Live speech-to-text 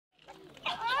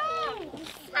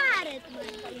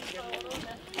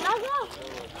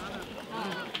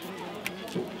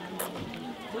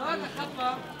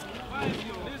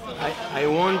I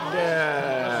want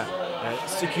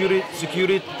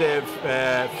security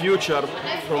future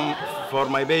for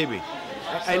my baby.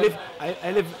 I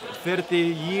live 30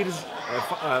 years,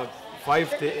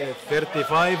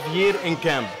 35 years in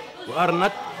camp. We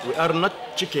are not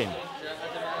chicken.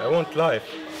 I want life.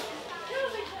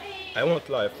 I want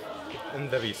life in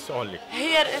the peace only.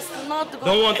 Here is not good.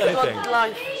 Don't want anything. Good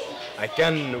life. I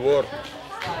can work.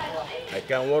 I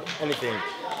can work anything.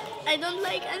 I don't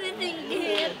like anything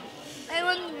here. I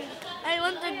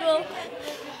want to go.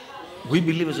 We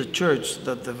believe as a church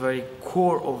that the very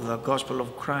core of the gospel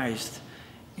of Christ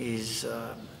is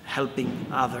helping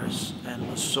others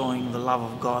and showing the love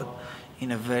of God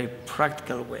in a very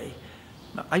practical way.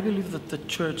 Now, I believe that the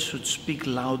church should speak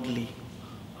loudly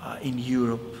in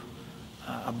Europe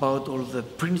about all the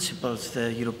principles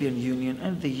the European Union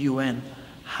and the UN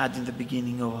had in the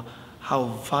beginning of how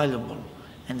valuable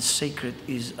and sacred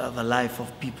is the life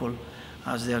of people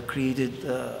as they are created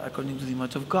according to the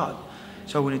image of God.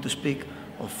 So we need to speak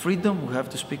of freedom, we have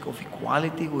to speak of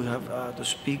equality, we have to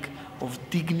speak of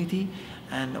dignity,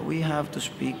 and we have to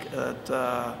speak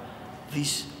that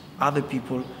these other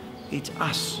people, it's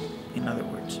us, in other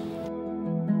words.